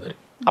ഗവൺമെൻറ് തരും.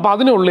 അപ്പോൾ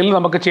അതിനുള്ളിൽ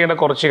നമുക്ക് ചെയ്യേണ്ട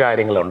കുറച്ച്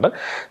കാര്യങ്ങളുണ്ട്.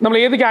 നമ്മൾ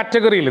ഏത്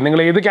കാറ്റഗറിയിൽ,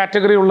 നിങ്ങൾ ഏത്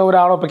കാറ്റഗറി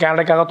ഉള്ളവരാണോ, ഇപ്പോൾ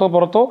കാനഡയ്ക്കകത്തോ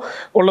പുറത്തോ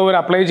ഉള്ളവർ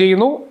അപ്ലൈ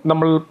ചെയ്യുന്നു,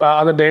 നമ്മൾ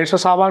അത്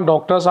നേഴ്സസ് ആവാം,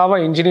 ഡോക്ടേഴ്സ്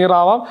ആവാം, എഞ്ചിനീയർ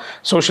ആവാം,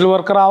 സോഷ്യൽ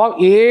വർക്കർ ആവാം,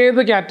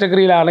 ഏത്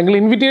കാറ്റഗറിയിലാണെങ്കിൽ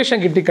ഇൻവിറ്റേഷൻ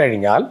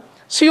കിട്ടിക്കഴിഞ്ഞാൽ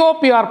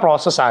COPR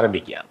പ്രോസസ്സ്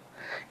ആരംഭിക്കുകയാണ്.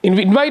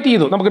 ഇൻവൈറ്റ്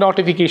ചെയ്തു, നമുക്ക്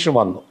നോട്ടിഫിക്കേഷൻ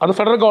വന്നു, അത്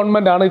ഫെഡറൽ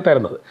ഗവൺമെൻറ് ആണ് ഈ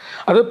തരുന്നത്.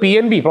 അത്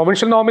PNB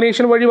പ്രൊവിൻഷ്യൽ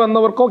നോമിനേഷൻ വഴി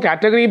വന്നവർക്കോ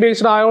കാറ്റഗറി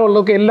ബേസ്ഡ്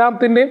ആയുള്ളവർക്കോ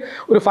എല്ലാത്തിൻ്റെയും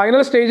ഒരു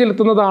ഫൈനൽ സ്റ്റേജിൽ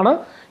എത്തുന്നതാണ്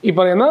ഈ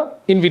പറയുന്ന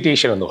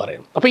ഇൻവിറ്റേഷൻ എന്ന്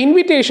പറയുന്നത്. അപ്പോൾ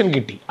ഇൻവിറ്റേഷൻ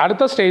കിട്ടി,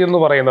 അടുത്ത സ്റ്റേജ് എന്ന്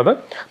പറയുന്നത്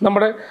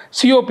നമ്മുടെ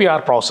COPR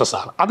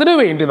പ്രോസസ്സാണ്.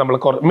 അതിനുവേണ്ടി നമ്മൾ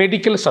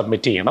മെഡിക്കൽ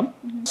സബ്മിറ്റ് ചെയ്യണം.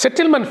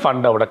 സെറ്റിൽമെൻറ്റ്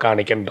ഫണ്ട് അവിടെ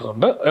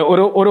കാണിക്കേണ്ടതുണ്ട്.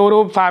 ഓരോ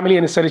ഫാമിലി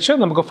അനുസരിച്ച്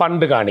നമുക്ക്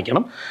ഫണ്ട്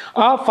കാണിക്കണം.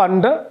 ആ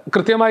ഫണ്ട്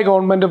കൃത്യമായി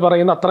ഗവൺമെൻറ്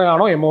പറയുന്ന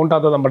അത്രയാണോ എമൗണ്ട്,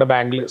 അത് നമ്മുടെ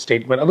ബാങ്കിൽ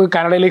സ്റ്റേറ്റ്മെൻറ്റ്, അത്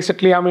കാനഡയിലേക്ക്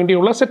സെറ്റിൽ ചെയ്യാൻ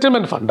വേണ്ടിയുള്ള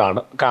സെറ്റിൽമെൻറ്റ്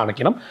ഫണ്ടാണ്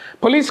കാണിക്കണം.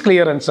 പോലീസ്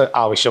ക്ലിയറൻസ്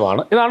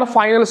ആവശ്യമാണ്. ഇതാണ്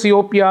ഫൈനൽ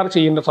COPR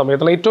ചെയ്യുന്ന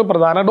സമയത്തുള്ള ഏറ്റവും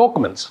പ്രധാന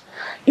ഡോക്യുമെൻറ്റ്സ്.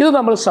 ഇത്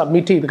നമ്മൾ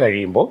സബ്മിറ്റ് ചെയ്ത്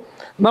കഴിയുമ്പോൾ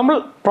നമ്മൾ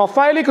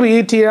പ്രൊഫൈൽ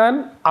ക്രിയേറ്റ് ചെയ്യാൻ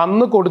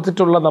അന്ന്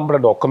കൊടുത്തിട്ടുള്ള നമ്മുടെ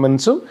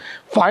ഡോക്യുമെൻറ്റ്സും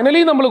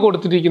ഫൈനലി നമ്മൾ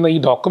കൊടുത്തിരിക്കുന്ന ഈ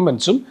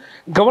ഡോക്യുമെൻറ്റ്സും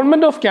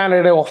ഗവൺമെൻറ് ഓഫ്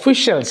കാനഡയുടെ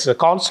ഒഫീഷ്യൽസ്,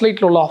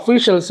 കോൺസുലേറ്റിലുള്ള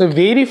ഒഫീഷ്യൽസ്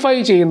വെരിഫൈ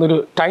ചെയ്യുന്നൊരു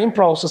ടൈം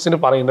പ്രോസസ്സിന്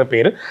പറയുന്ന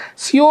പേര്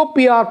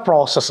COPR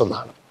പ്രോസസ്സ്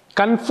എന്നാണ്.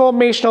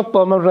 Confirmation of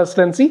permanent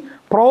residency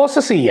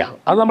process ചെയ്യുകയാണ്,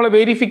 അത് നമ്മൾ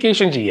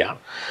വെരിഫിക്കേഷൻ ചെയ്യുകയാണ്.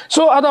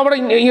 സോ അത് അവിടെ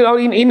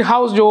ഇൻ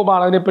ഹൗസ്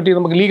ജോബാണ്. അതിനെപ്പറ്റി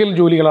നമുക്ക് ലീഗൽ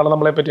ജോലികളാണ്,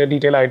 നമ്മളെപ്പറ്റി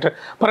ഡീറ്റെയിൽ ആയിട്ട്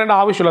പറയേണ്ട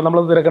ആവശ്യമില്ല,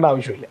 നമ്മളത് തിരക്കേണ്ട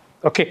ആവശ്യമില്ല.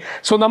 ഓക്കെ,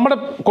 സോ നമ്മുടെ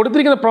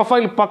കൊടുത്തിരിക്കുന്ന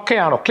പ്രൊഫൈൽ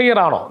പക്കയാണോ, ക്ലിയർ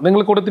ആണോ,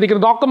 നിങ്ങൾ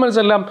കൊടുത്തിരിക്കുന്ന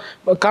ഡോക്യുമെൻറ്റ്സ് എല്ലാം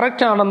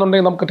കറക്റ്റ്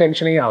ആണെന്നുണ്ടെങ്കിൽ നമുക്ക്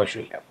ടെൻഷൻ ചെയ്യാൻ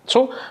ആവശ്യമില്ല. So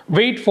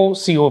wait for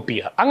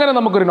COPR. അങ്ങനെ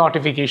നമുക്കൊരു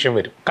നോട്ടിഫിക്കേഷൻ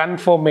വരും,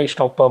 കൺഫർമേഷൻ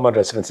ഓഫ് പെർമനന്റ്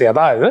റെസിഡൻസി.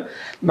 അതായത്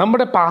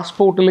നമ്മുടെ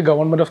പാസ്പോർട്ടിൽ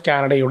ഗവൺമെൻറ് ഓഫ്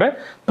കാനഡയുടെ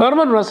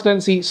പെർമനന്റ്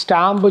റെസിഡൻസി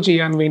സ്റ്റാമ്പ്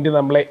ചെയ്യാൻ വേണ്ടി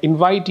നമ്മളെ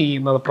ഇൻവൈറ്റ്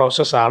ചെയ്യുന്ന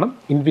പ്രോസസ്സാണ്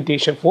invitation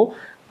four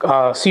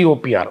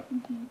COPR,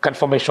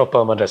 confirmation of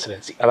permanent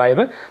residency.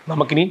 അതായത്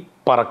നമുക്കിനി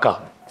പറക്കാം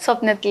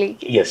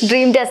സ്വപ്നത്തിലേക്ക്,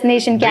 ഡ്രീം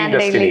ഡെസ്റ്റിനേഷൻ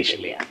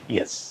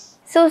കാനഡയിലേക്ക്.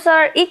 സോ സർ,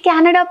 ഈ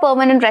കാനഡ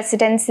പെർമനന്റ്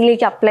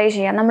റെസിഡൻസിലേക്ക് അപ്ലൈ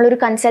ചെയ്യാൻ നമ്മളൊരു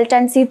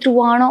കൺസൾട്ടൻസി ത്രൂ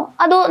ആണോ,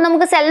 അതോ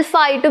നമുക്ക്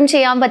സെൽഫായിട്ടും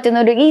ചെയ്യാൻ പറ്റുന്ന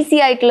ഒരു ഈസി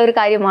ആയിട്ടുള്ള ഒരു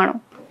കാര്യമാണോ?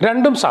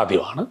 രണ്ടും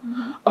സാധ്യമാണ്.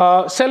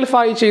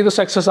 സെൽഫായി ചെയ്ത്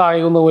സക്സസ്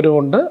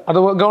ആകുന്നവരുമുണ്ട്. അത്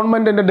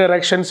ഗവൺമെൻറ്റിൻ്റെ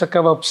ഡയറക്ഷൻസ്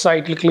ഒക്കെ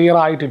വെബ്സൈറ്റിൽ ക്ലിയർ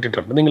ആയിട്ട്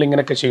ഇട്ടിട്ടുണ്ട്. നിങ്ങൾ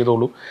ഇങ്ങനെയൊക്കെ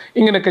ചെയ്തോളൂ,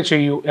 ഇങ്ങനെയൊക്കെ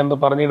ചെയ്യൂ എന്ന്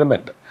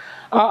പറഞ്ഞിടുന്നുണ്ട്.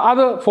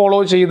 അത് ഫോളോ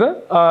ചെയ്ത്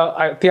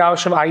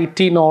അത്യാവശ്യം IT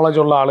നോളജ്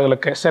ഉള്ള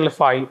ആളുകളൊക്കെ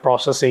സെൽഫായി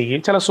പ്രോസസ്സ്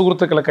ചെയ്യുകയും ചില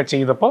സുഹൃത്തുക്കളൊക്കെ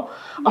ചെയ്തപ്പോൾ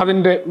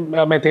അതിൻ്റെ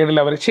മെത്തേഡിൽ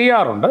അവർ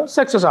ചെയ്യാറുണ്ട്,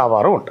 സക്സസ്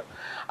ആവാറുമുണ്ട്.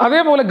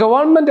 അതേപോലെ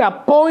ഗവൺമെൻറ്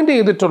അപ്പോയിൻറ്റ്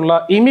ചെയ്തിട്ടുള്ള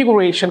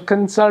ഇമിഗ്രേഷൻ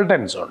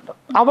കൺസൾട്ടൻസ് ഉണ്ട്.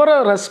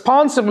 അവരുടെ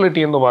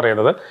റെസ്പോൺസിബിലിറ്റി എന്ന്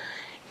പറയുന്നത്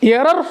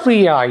എറർ ഫ്രീ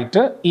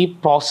ആയിട്ട് ഈ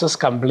പ്രോസസ്സ്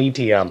കംപ്ലീറ്റ്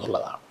ചെയ്യുക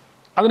എന്നുള്ളതാണ്.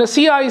 അതിന്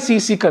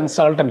CICC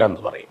കൺസൾട്ടൻ്റ്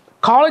എന്ന് പറയും.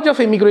 College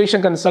of immigration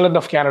consultant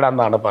of Canada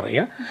എന്നാണ്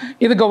പറയുക.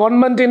 ഇത്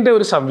ഗവൺമെൻറ്റിൻ്റെ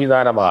ഒരു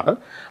സംവിധാനമാണ്.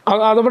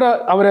 അതിവിടെ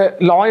അവർ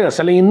ലോയേഴ്സ്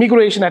അല്ലെങ്കിൽ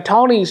ഇമിഗ്രേഷൻ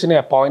അറ്റോർണീസിനെ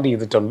അപ്പോയിൻറ്റ്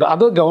ചെയ്തിട്ടുണ്ട്.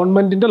 അത്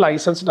ഗവൺമെൻറ്റിൻ്റെ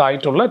ലൈസൻസ്ഡ്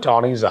ആയിട്ടുള്ള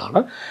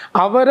അറ്റോർണീസാണ്.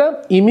 അവർ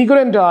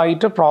ഇമിഗ്രൻ്റ്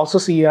ആയിട്ട്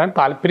പ്രോസസ്സ് ചെയ്യാൻ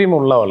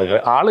താല്പര്യമുള്ള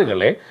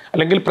ആളുകളെ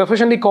അല്ലെങ്കിൽ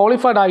പ്രൊഫഷണലി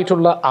ക്വാളിഫൈഡ്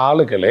ആയിട്ടുള്ള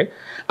ആളുകളെ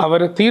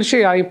അവർ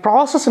തീർച്ചയായും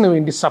പ്രോസസ്സിന്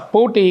വേണ്ടി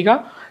സപ്പോർട്ട് ചെയ്യുക,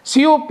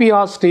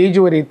 COPR സ്റ്റേജ്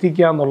വരെ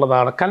എത്തിക്കുക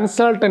എന്നുള്ളതാണ്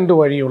കൺസൾട്ടൻ്റ്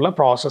വഴിയുള്ള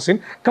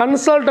പ്രോസസ്സിങ്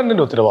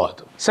കൺസൾട്ടൻറ്റിൻ്റെ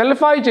ഉത്തരവാദിത്വം.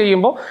 സെൽഫായി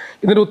ചെയ്യുമ്പോൾ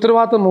ഇതിൻ്റെ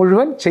ഉത്തരവാദിത്വം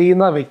മുഴുവൻ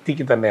ചെയ്യുന്ന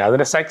വ്യക്തിക്ക് തന്നെയാണ്.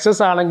 അതിൻ്റെ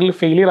സക്സസ് ആണെങ്കിലും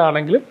ഫെയിലിയർ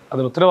ആണെങ്കിലും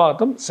അതിന്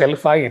ഉത്തരവാദിത്വം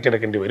സെൽഫായി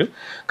ഏറ്റെടുക്കേണ്ടി വരും.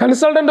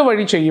 കൺസൾട്ടൻ്റ്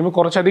വഴി ചെയ്യുമ്പോൾ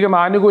കുറച്ചധികം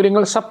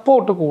ആനുകൂല്യങ്ങൾ,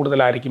 സപ്പോർട്ട്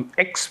കൂടുതലായിരിക്കും,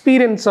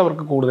 എക്സ്പീരിയൻസ്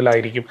അവർക്ക്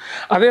കൂടുതലായിരിക്കും.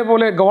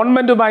 അതേപോലെ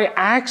ഗവൺമെൻറ്റുമായി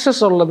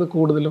ആക്സസ് ഉള്ളത്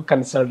കൂടുതലും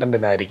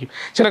കൺസൾട്ടൻറ്റിനായിരിക്കും.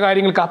 ചില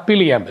കാര്യങ്ങൾക്ക്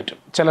അപ്പീൽ ചെയ്യാൻ പറ്റും,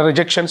 ചില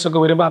റിജക്ഷൻസ് ഒക്കെ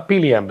വരുമ്പോൾ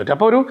അപ്പീൽ ചെയ്യാൻ പറ്റും.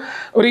 അപ്പോൾ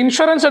ഒരു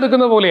ഇൻഷുറൻസ്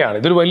എടുക്കുന്ന പോലെയാണ്.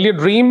 ഇതൊരു വലിയ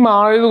ഡ്രീം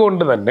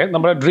ആയതുകൊണ്ട് തന്നെ,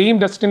 നമ്മുടെ ഡ്രീം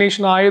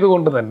ഡെസ്റ്റിനേഷൻ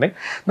ആയതുകൊണ്ട് തന്നെ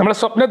നമ്മുടെ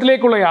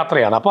സ്വപ്നത്തിലേക്കുള്ള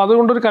യാത്രയാണ്. അപ്പോൾ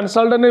അതുകൊണ്ട് ഒരു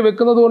കൺസൾട്ടൻറ്റ്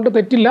വെക്കുന്നത് കൊണ്ട്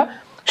തെറ്റില്ല.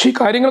 പക്ഷേ ഈ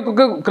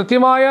കാര്യങ്ങൾക്കൊക്കെ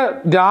കൃത്യമായ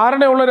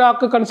ധാരണയുള്ള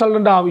ഒരാൾക്ക്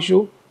കൺസൾട്ടൻ്റ്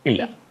ആവശ്യവും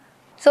ഇല്ല.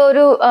 സോ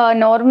ഒരു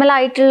നോർമൽ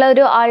ആയിട്ടുള്ള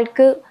ഒരു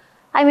ആൾക്ക്,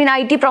 ഐ മീൻ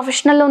IT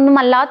പ്രൊഫഷണലൊന്നും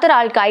അല്ലാത്ത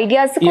ഒരാൾക്ക്,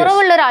 ഐഡിയാസ്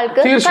കുറവുള്ള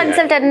ഒരാൾക്ക്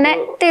കൺസൾട്ടന്റിനെ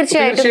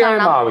തീർച്ചയായിട്ടും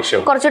കാണാം.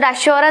 കുറച്ചുകൂടെ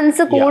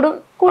അഷ്വറൻസ്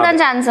കൂടാൻ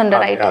ചാൻസ് ഉണ്ട്,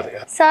 റൈറ്റ്?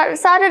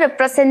 സാറ്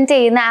റെപ്രസെന്റ്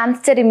ചെയ്യുന്ന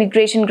ആംസ്റ്റർ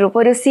ഇമിഗ്രേഷൻ ഗ്രൂപ്പ്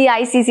ഒരു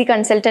CICC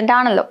കൺസൾട്ടന്റ്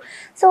ആണല്ലോ.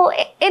 സോ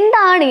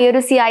എന്താണ് ഈ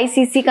ഒരു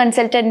CICC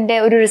കൺസൾട്ടന്റിന്റെ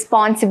ഒരു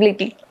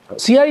റെസ്പോൺസിബിലിറ്റി?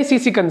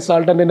 CICC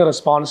കൺസൾട്ടൻറ്റിൻ്റെ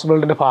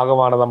റെസ്പോൺസിബിലിറ്റിൻ്റെ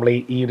ഭാഗമാണ് നമ്മൾ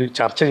ഈ ഒരു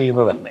ചർച്ച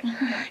ചെയ്യുന്നത് തന്നെ.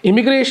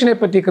 ഇമിഗ്രേഷനെ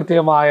പറ്റി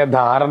കൃത്യമായ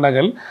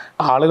ധാരണകൾ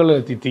ആളുകളിൽ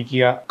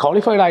എത്തിക്കുക,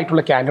 ക്വാളിഫൈഡ്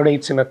ആയിട്ടുള്ള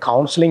കാൻഡിഡേറ്റ്സിന്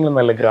കൗൺസിലിംഗ്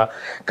നൽകുക,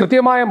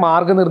 കൃത്യമായ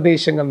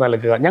മാർഗ്ഗനിർദ്ദേശങ്ങൾ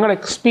നൽകുക, ഞങ്ങളുടെ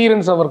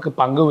എക്സ്പീരിയൻസ് അവർക്ക്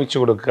പങ്കുവെച്ചു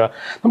കൊടുക്കുക.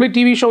 നമ്മൾ ഈ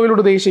TV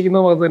ഷോയിലൂടെ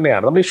ഉദ്ദേശിക്കുന്നത് അത്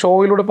തന്നെയാണ്. നമ്മൾ ഈ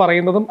ഷോയിലൂടെ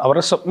പറയുന്നതും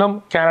അവരുടെ സ്വപ്നം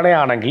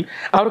കാനഡയാണെങ്കിൽ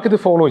അവർക്കിത്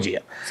ഫോളോ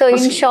ചെയ്യാം.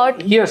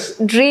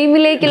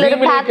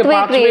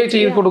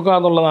 ചെയ്ത് കൊടുക്കുക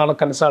എന്നുള്ളതാണ്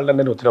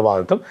കൺസൾട്ടൻറ്റിൻ്റെ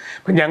ഉത്തരവാദിത്വം.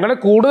 അപ്പം ഞങ്ങളുടെ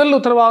കൂടുതൽ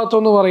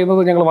ഉത്തരവാദിത്വം എന്ന് പറയുന്നത്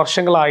ഞങ്ങൾ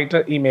വർഷങ്ങളായിട്ട്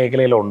ഈ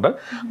മേഖലയിലുണ്ട്.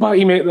 അപ്പോൾ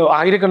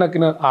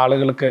ആയിരക്കണക്കിന്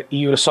ആളുകൾക്ക്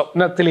ഈ ഒരു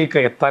സ്വപ്നത്തിലേക്ക്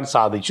എത്താൻ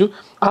സാധിച്ചു.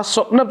 ആ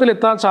സ്വപ്നത്തിൽ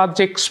എത്താൻ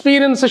സാധിച്ച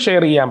എക്സ്പീരിയൻസ്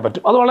ഷെയർ ചെയ്യാൻ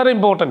പറ്റും. അത് വളരെ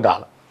ഇമ്പോർട്ടൻ്റ്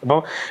ആണ്.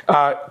 അപ്പം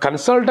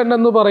കൺസൾട്ടൻ്റ്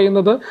എന്ന്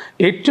പറയുന്നത്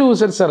A to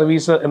Z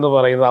സർവീസ് എന്ന്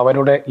പറയുന്നത്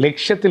അവരുടെ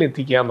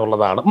ലക്ഷ്യത്തിലെത്തിക്കുക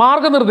എന്നുള്ളതാണ്.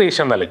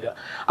 മാർഗ്ഗനിർദ്ദേശം നൽകുക,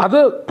 അത്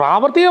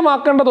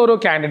പ്രാവർത്തികമാക്കേണ്ടത് ഓരോ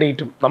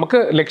കാൻഡിഡേറ്റും. നമുക്ക്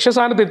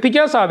ലക്ഷ്യസ്ഥാനത്ത്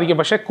എത്തിക്കാൻ സാധിക്കും,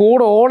 പക്ഷേ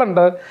കൂടെ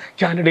ഓടേണ്ടത്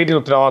കാൻഡിഡേറ്റിന്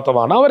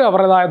ഉത്തരവാദിത്തമാണ്. അവർ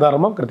അവരുടേതായ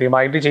ധർമ്മം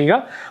കൃത്യമായിട്ട് ചെയ്യുക.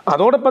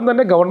 അതോടൊപ്പം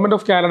തന്നെ ഗവൺമെൻറ്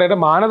ഓഫ് കാനഡയുടെ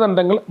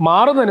മാനദണ്ഡങ്ങൾ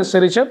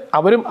മാറുന്നതനുസരിച്ച്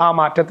അവരും ആ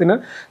മാറ്റത്തിന്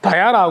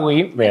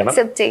തയ്യാറാവുകയും വേണം,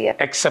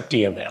 അക്സെപ്റ്റ്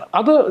ചെയ്യുകയും വേണം.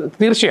 അത്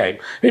തീർച്ചയായും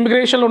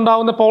ഇമിഗ്രേഷനിൽ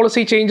ഉണ്ടാകുന്ന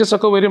പോളിസി ചേഞ്ചസ്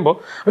ഒക്കെ വരുമ്പോൾ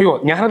അയ്യോ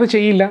ഞാനത്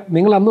ചെയ്യില്ല,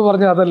 നിങ്ങൾ അന്ന്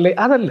പറഞ്ഞ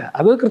അതല്ല,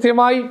 അത്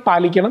കൃത്യമായി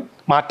പാലിക്കണം.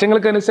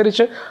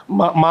 മാറ്റങ്ങൾക്കനുസരിച്ച്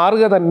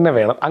മാറുക തന്നെ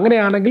വേണം.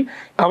 അങ്ങനെയാണെങ്കിൽ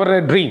അവരുടെ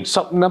ഡ്രീം,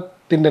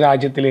 സ്വപ്നത്തിൻ്റെ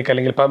രാജ്യത്തിലേക്ക്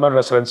അല്ലെങ്കിൽ പെർമനന്റ്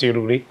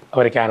റെസിഡൻസിയോടുകൂടി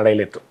അവർ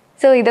കാനഡയിലെത്തും.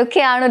 സോ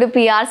ഇതൊക്കെയാണ് ഒരു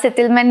PR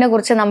സെറ്റിൽമെന്റിനെ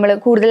കുറിച്ച് നമ്മൾ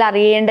കൂടുതൽ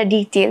അറിയേണ്ട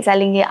ഡീറ്റെയിൽസ്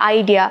അല്ലെങ്കിൽ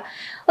ഐഡിയ,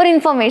 ഒരു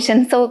ഇൻഫർമേഷൻ.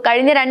 സോ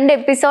കഴിഞ്ഞ 2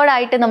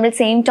 എപ്പിസോഡായിട്ട് നമ്മൾ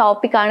സെയിം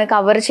ടോപ്പിക്കാണ്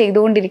കവർ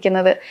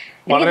ചെയ്തുകൊണ്ടിരിക്കുന്നത്.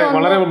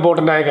 വളരെ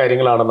ഇമ്പോർട്ടൻ്റ് ആയ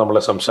കാര്യങ്ങളാണ് നമ്മൾ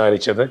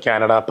സംസാരിച്ചത്.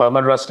 കാനഡ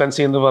പെർമനന്റ്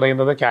റെസിഡൻസി എന്ന്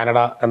പറയുന്നത് കാനഡ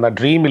എന്ന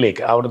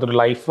ഡ്രീമിലേക്ക്, അവിടുത്തെ ഒരു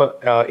ലൈഫ്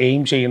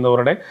എയിം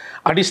ചെയ്യുന്നവരുടെ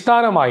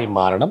അടിസ്ഥാനമായി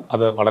മാറണം.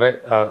 അത് വളരെ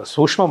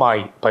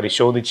സൂക്ഷ്മമായി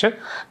പരിശോധിച്ച്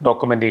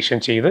ഡോക്യുമെൻറ്റേഷൻ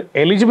ചെയ്ത്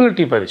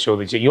എലിജിബിലിറ്റി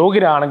പരിശോധിച്ച്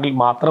യോഗ്യരാണെങ്കിൽ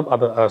മാത്രം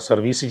അത്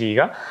സർവീസ്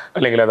ചെയ്യുക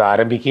അല്ലെങ്കിൽ അത്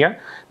ആരംഭിക്കുക.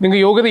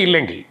 നിങ്ങൾക്ക്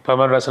യോഗ്യതയില്ലെങ്കിൽ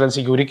പെർമനന്റ്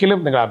റെസിഡൻസിക്ക്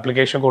ഒരിക്കലും നിങ്ങൾ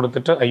ആപ്ലിക്കേഷൻ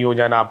കൊടുത്തിട്ട് അയ്യോ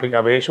ഞാൻ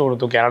അപേക്ഷ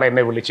കൊടുത്തു കാനഡ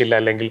എന്നെ വിളിച്ചില്ല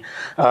അല്ലെങ്കിൽ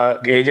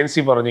ഏജൻസി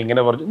പറഞ്ഞു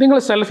ഇങ്ങനെ പറഞ്ഞു, നിങ്ങൾ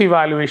self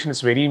evaluation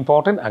is very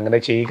important. അങ്ങനെ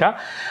ചെയ്യുക.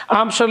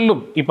 ആംസ്റ്റർഡമിലും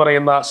ഈ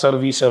പറയുന്ന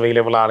സർവീസ്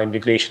അവൈലബിൾ ആണ്.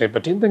 ഇമിഗ്രേഷനെ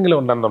പറ്റി എന്തെങ്കിലും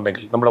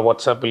ഉണ്ടെന്നുണ്ടെങ്കിൽ നമ്മുടെ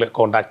വാട്സാപ്പിൽ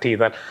കോൺടാക്ട്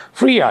ചെയ്താൽ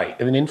ഫ്രീ ആയി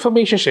ഇതിന്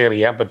ഇൻഫർമേഷൻ ഷെയർ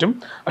ചെയ്യാൻ പറ്റും.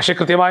 പക്ഷേ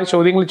കൃത്യമായ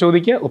ചോദ്യങ്ങൾ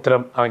ചോദിക്കുക,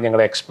 ഉത്തരം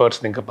ഞങ്ങളുടെ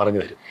എക്സ്പേർട്സ് നിങ്ങൾക്ക്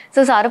പറഞ്ഞു തരും.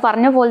 സോ സാറ്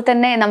പറഞ്ഞ പോലെ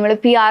തന്നെ നമ്മൾ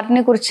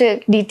PR-നെ കുറിച്ച്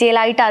ഡീറ്റെയിൽ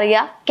ആയിട്ട്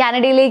അറിയാം.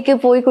 കാനഡയിലേക്ക്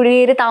പോയി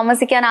കുടിയേറി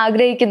താമസിക്കാൻ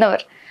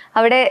ആഗ്രഹിക്കുന്നവർ,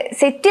 അവിടെ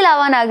സെറ്റിൽ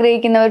ആവാൻ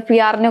ആഗ്രഹിക്കുന്നവർ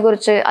PR-നെ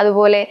കുറിച്ച്,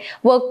 അതുപോലെ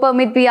വർക്ക്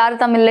പെർമിറ്റ് PR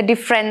തമ്മിലുള്ള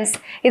ഡിഫറൻസ്,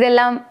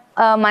 ഇതെല്ലാം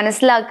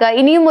മനസ്സിലാക്കുക.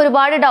 ഇനിയും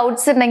ഒരുപാട്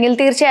ഡൗട്ട്സ് ഉണ്ടെങ്കിൽ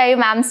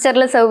തീർച്ചയായും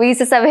ആംസ്റ്ററിൽ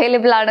സർവീസസ്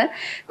അവൈലബിൾ ആണ്.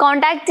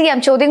 കോൺടാക്ട് ചെയ്യാം,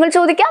 ചോദ്യങ്ങൾ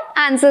ചോദിക്കാം,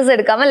 ആൻസേഴ്സ്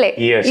എടുക്കാം, അല്ലേ?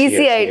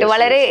 ഈസി ആയിട്ട്,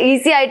 വളരെ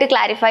ഈസി ആയിട്ട്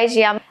ക്ലാരിഫൈ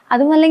ചെയ്യാം.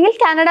 അതുമല്ലെങ്കിൽ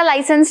കാനഡ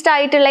ലൈസൻസ്ഡ്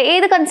ആയിട്ടുള്ള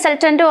ഏത്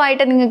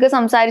കൺസൾട്ടൻറ്റുമായിട്ട് നിങ്ങൾക്ക്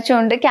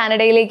സംസാരിച്ചുകൊണ്ട്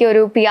കാനഡയിലേക്ക്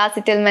ഒരു PR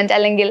സെറ്റിൽമെന്റ്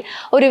അല്ലെങ്കിൽ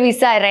ഒരു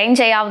വിസ അറേഞ്ച്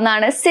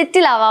ചെയ്യാവുന്നതാണ്,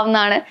 സെറ്റിൽ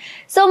ആവാവുന്നതാണ്.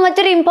 സോ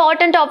മറ്റൊരു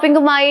ഇമ്പോർട്ടൻറ്റ്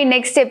ടോപ്പിക്കുമായി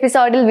നെക്സ്റ്റ്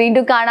എപ്പിസോഡിൽ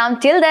വീണ്ടും കാണാം.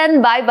 Till then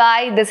bye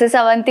bye. This is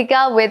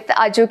Avanthika with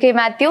Aju K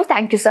Mathew.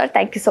 Thank you sir,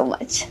 thank you so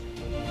much.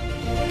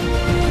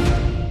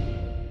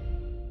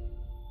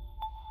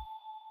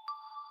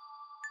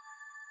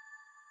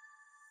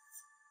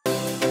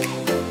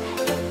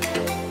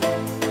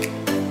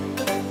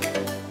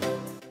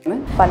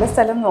 പല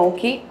സ്ഥലം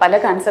നോക്കി പല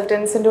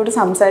കൺസൾട്ടൻസിൻ്റെയോട്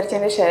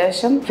സംസാരിച്ചതിന്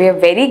ശേഷം വി ആർ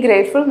വെരി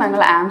ഗ്രേറ്റ്ഫുൾ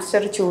ഞങ്ങൾ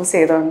ആംസ്റ്റർ ചൂസ്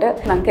ചെയ്തുകൊണ്ട്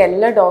ഞങ്ങൾക്ക്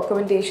എല്ലാ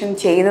ഡോക്യുമെൻറ്റേഷൻ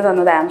ചെയ്തു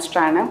തന്നത്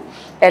ആംസ്റ്ററാണ്.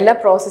 എല്ലാ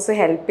പ്രോസസ്സും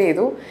ഹെൽപ്പ്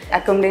ചെയ്തു.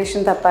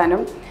 അക്കോമഡേഷൻ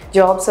തപ്പാനും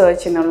ജോബ്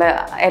സെർച്ചിനുള്ള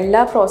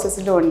എല്ലാ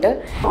പ്രോസസ്സിലും ഉണ്ട്.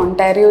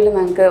 ഒണ്ടാരിയോയിൽ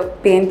ഞങ്ങൾക്ക്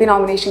PNP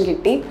നോമിനേഷൻ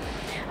കിട്ടി.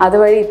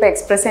 അതുവഴി ഇപ്പോൾ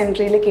എക്സ്പ്രസ്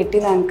എൻട്രിയിൽ കിട്ടി.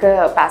 ഞങ്ങൾക്ക്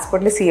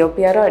പാസ്പോർട്ടിൽ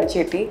COPR അടിച്ചു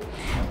കിട്ടി.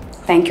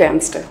 Thank you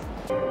Aster.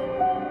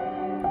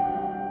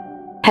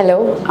 Hello,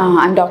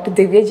 I'm doctor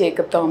Divya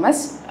Jacob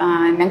Thomas.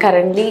 ഞാൻ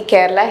കറൻ്റ്ലി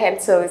കേരള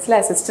ഹെൽത്ത് സർവീസിൽ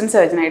അസിസ്റ്റൻറ്റ്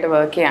സർജനായിട്ട്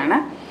വർക്ക് ചെയ്യാണ്.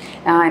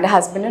 എൻ്റെ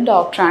ഹസ്ബൻഡും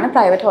ഡോക്ടറാണ്,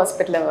 പ്രൈവറ്റ്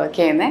ഹോസ്പിറ്റലിൽ വർക്ക്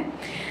ചെയ്യുന്നത്.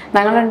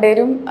 ഞങ്ങൾ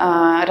രണ്ടുപേരും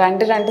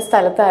രണ്ട്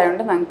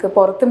സ്ഥലത്തായതുകൊണ്ട് ഞങ്ങൾക്ക്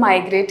പുറത്ത്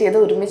മൈഗ്രേറ്റ് ചെയ്ത്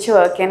ഒരുമിച്ച്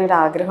വർക്ക് ചെയ്യാനൊരു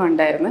ആഗ്രഹം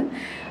ഉണ്ടായിരുന്നു.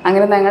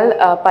 അങ്ങനെ ഞങ്ങൾ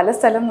പല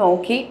സ്ഥലം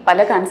നോക്കി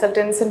പല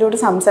കൺസൾട്ടൻസിൻ്റെയോട്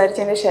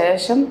സംസാരിച്ചതിന്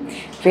ശേഷം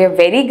വി ആർ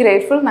വെരി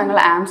ഗ്രേറ്റ്ഫുൾ ഞങ്ങൾ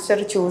ആംസ്റ്റർ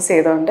ചൂസ്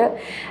ചെയ്തുകൊണ്ട്.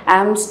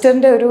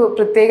 ആംസ്റ്ററിൻ്റെ ഒരു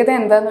പ്രത്യേകത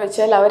എന്താണെന്ന്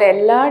വെച്ചാൽ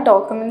അവരെല്ലാ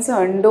ഡോക്യുമെൻറ്റ്സും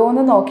ഉണ്ടോ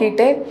എന്ന്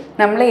നോക്കിയിട്ടേ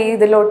നമ്മളെ ഈ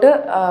ഇതിലോട്ട്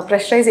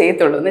പ്രഷറൈസ്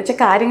ചെയ്യത്തുള്ളൂ, എന്ന് വെച്ചാൽ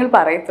കാര്യങ്ങൾ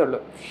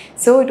പറയത്തുള്ളൂ.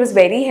 So it was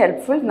very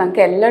helpful.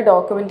 ഞങ്ങൾക്ക് എല്ലാ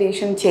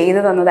ഡോക്യുമെൻറ്റേഷൻ ചെയ്തു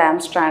തന്നത്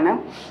ആംസ്റ്ററാണ്.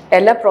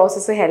 എല്ലാ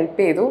പ്രോസസ്സും ഹെൽപ്പ്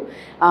ചെയ്തു.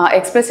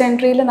 എക്സ്പ്രസ്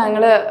എൻട്രിയിൽ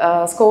ഞങ്ങൾ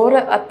സ്കോർ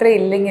അത്ര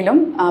ഇല്ലെങ്കിലും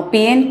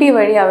PNP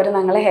വഴി അവർ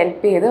ഞങ്ങളെ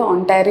ഹെൽപ്പ് ചെയ്ത്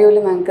ഒണ്ടാരിയോയിൽ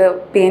ഞങ്ങൾക്ക്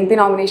PNP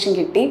നോമിനേഷൻ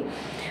കിട്ടി.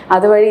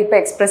 അതുവഴി ഇപ്പോൾ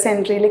എക്സ്പ്രസ്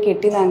എൻട്രിയിൽ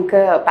കിട്ടി.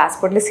 ഞങ്ങൾക്ക്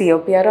പാസ്പോർട്ടിൽ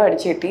COPR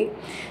അടിച്ചു കിട്ടി.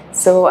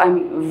 So I am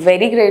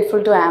very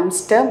grateful to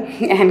Aster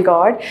and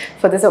God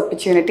for this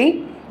opportunity.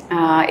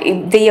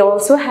 they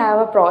also have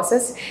a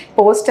process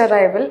post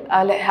arrival.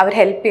 Our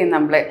help ചെയ്യും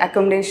നമ്മളെ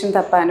അക്കോമഡേഷൻ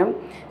തപ്പാനും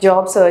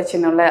ജോബ്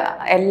സെർച്ചിനുള്ള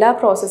എല്ലാ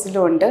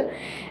പ്രോസസ്സിലും ഉണ്ട്.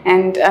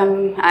 And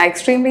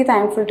extremely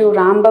thankful to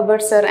Ram Babbar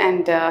sir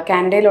and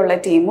കാനഡയിലുള്ള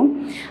ടീമും.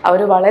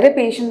 അവർ വളരെ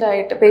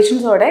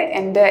പേഷ്യൻസോടെ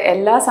എൻ്റെ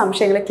എല്ലാ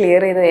സംശയങ്ങളും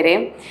ക്ലിയർ ചെയ്ത്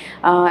തരികയും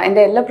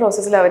എൻ്റെ എല്ലാ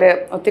പ്രോസസ്സിലും അവർ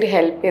ഒത്തിരി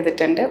ഹെൽപ്പ്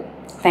ചെയ്തിട്ടുണ്ട്.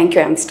 Thank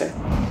you Aster.